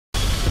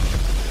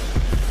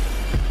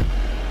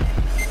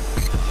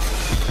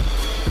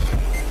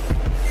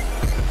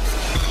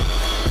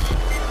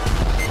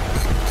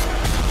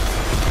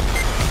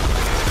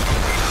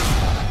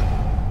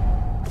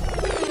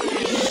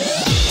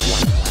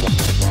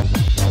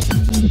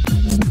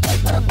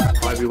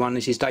everyone,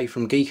 this is Dave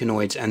from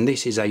Geekanoids, and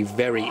this is a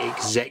very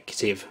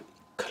executive,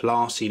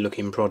 classy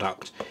looking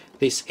product.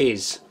 This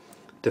is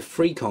the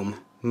Freecom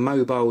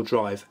Mobile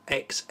Drive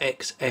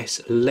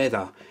XXS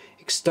Leather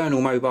external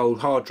mobile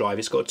hard drive.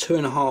 It's got a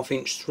 2.5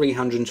 inch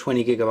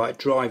 320GB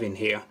drive in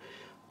here,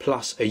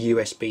 plus a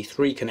USB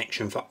 3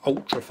 connection for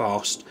ultra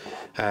fast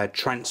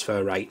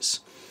transfer rates.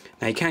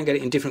 Now you can get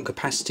it in different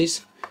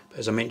capacities, but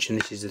as I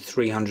mentioned, this is the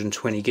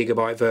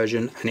 320GB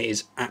version, and it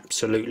is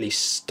absolutely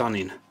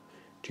stunning.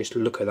 Just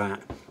look at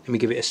that. Let me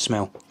give it a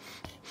smell.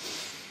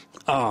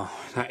 Ah,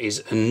 that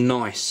is a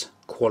nice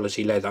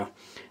quality leather.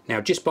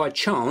 Now just by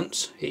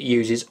chance it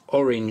uses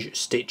orange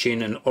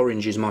stitching, and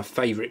orange is my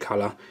favourite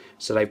colour,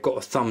 so they've got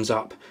a thumbs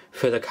up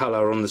for the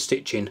colour on the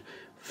stitching.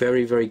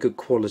 Very good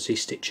quality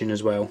stitching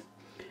as well.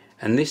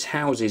 And this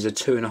houses a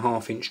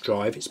 2.5 inch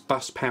drive. It's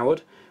bus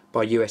powered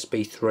by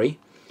USB 3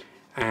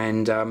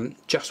 and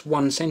just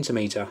 1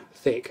 centimetre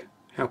thick.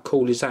 How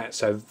cool is that?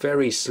 So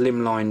very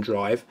slimline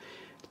drive.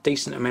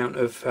 Decent amount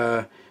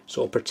of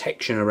sort of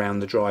protection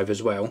around the drive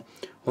as well.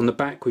 On the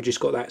back we've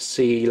just got that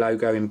CE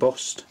logo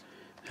embossed,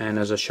 and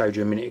as I showed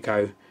you a minute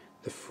ago,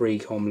 the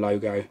Freecom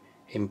logo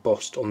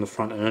embossed on the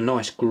front, and a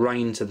nice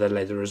grain to the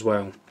leather as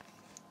well.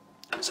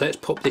 So let's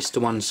pop this to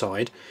one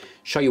side,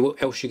 show you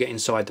what else you get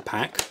inside the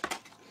pack.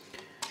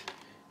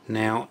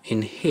 Now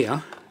in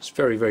here it's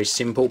very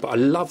simple, but I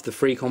love the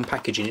Freecom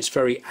packaging. It's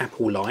very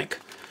Apple like.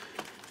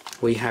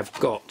 We have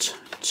got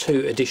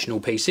 2 additional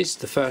pieces.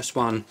 The first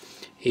one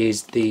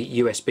is the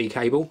USB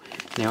cable.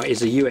 Now it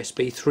is a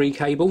USB 3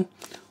 cable.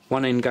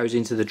 One end goes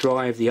into the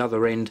drive, the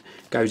other end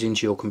goes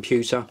into your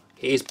computer.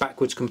 It is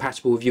backwards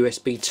compatible with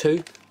USB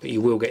 2, but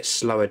you will get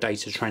slower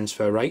data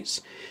transfer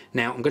rates.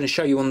 Now I'm going to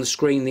show you on the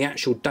screen the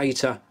actual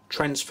data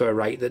transfer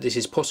rate that this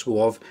is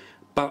possible of,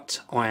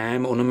 but I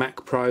am on a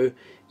Mac Pro,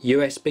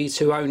 USB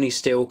 2 only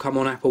still. Come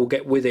on Apple,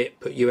 get with it,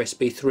 put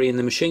USB 3 in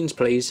the machines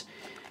please.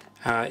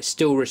 It's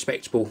still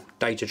respectable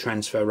data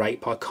transfer rate,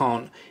 but I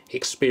can't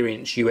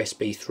experience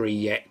USB 3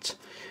 yet.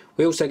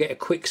 We also get a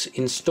quick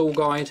install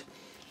guide.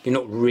 You're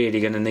not really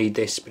going to need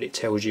this, but it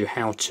tells you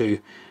how to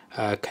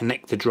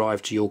connect the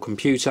drive to your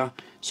computer.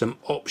 Some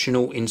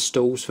optional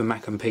installs for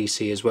Mac and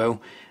PC as well.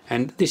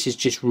 And this is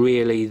just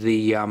really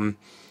the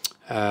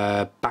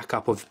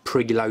backup of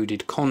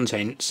preloaded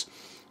contents,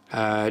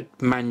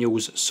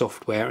 manuals,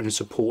 software and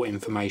support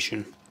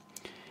information.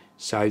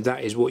 So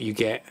that is what you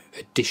get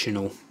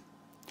additional.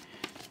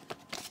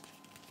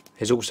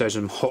 There's also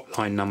some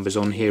hotline numbers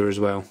on here as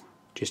well,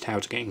 just how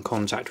to get in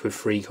contact with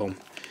Freecom.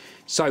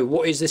 So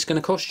what is this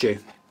going to cost you?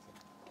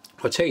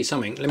 I'll tell you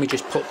something. Let me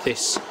just put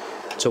this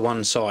to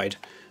one side.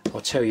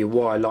 I'll tell you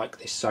why I like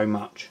this so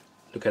much.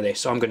 Look at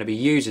this. I'm going to be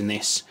using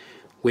this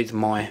with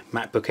my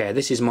MacBook Air.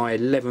 This is my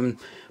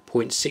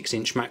 11.6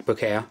 inch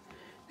MacBook Air.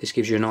 This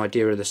gives you an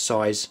idea of the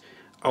size.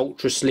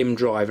 Ultra slim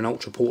drive and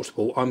ultra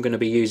portable. I'm going to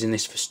be using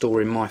this for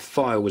storing my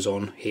files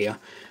on here.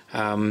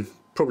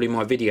 Probably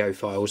my video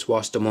files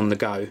whilst I'm on the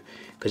go,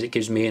 because it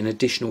gives me an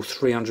additional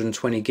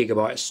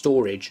 320GB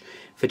storage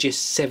for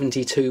just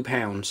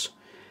 £72.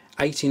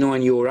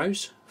 89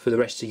 euros for the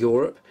rest of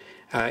Europe.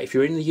 If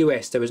you're in the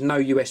US, there was no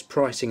US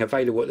pricing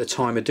available at the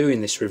time of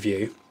doing this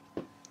review,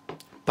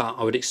 but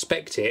I would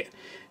expect it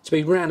to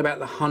be around about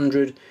the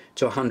 $100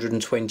 to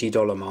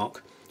 $120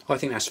 mark. I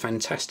think that's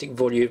fantastic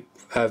value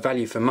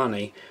for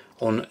money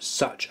on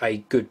such a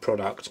good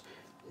product.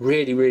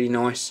 Really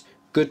nice,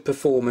 good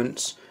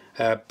performance.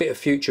 A bit of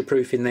future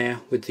proof in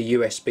there with the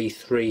USB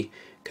 3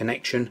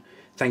 connection.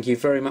 Thank you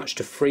very much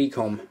to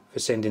Freecom for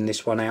sending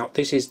this one out.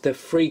 This is the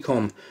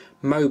Freecom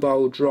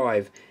Mobile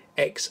Drive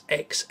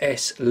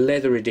XXS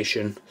Leather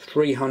Edition,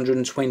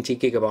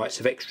 320GB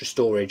of extra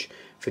storage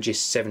for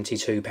just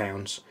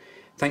 £72.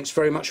 Thanks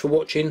very much for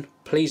watching.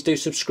 Please do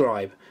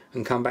subscribe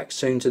and come back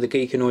soon to the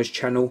Geekanoids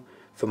channel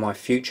for my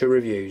future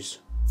reviews.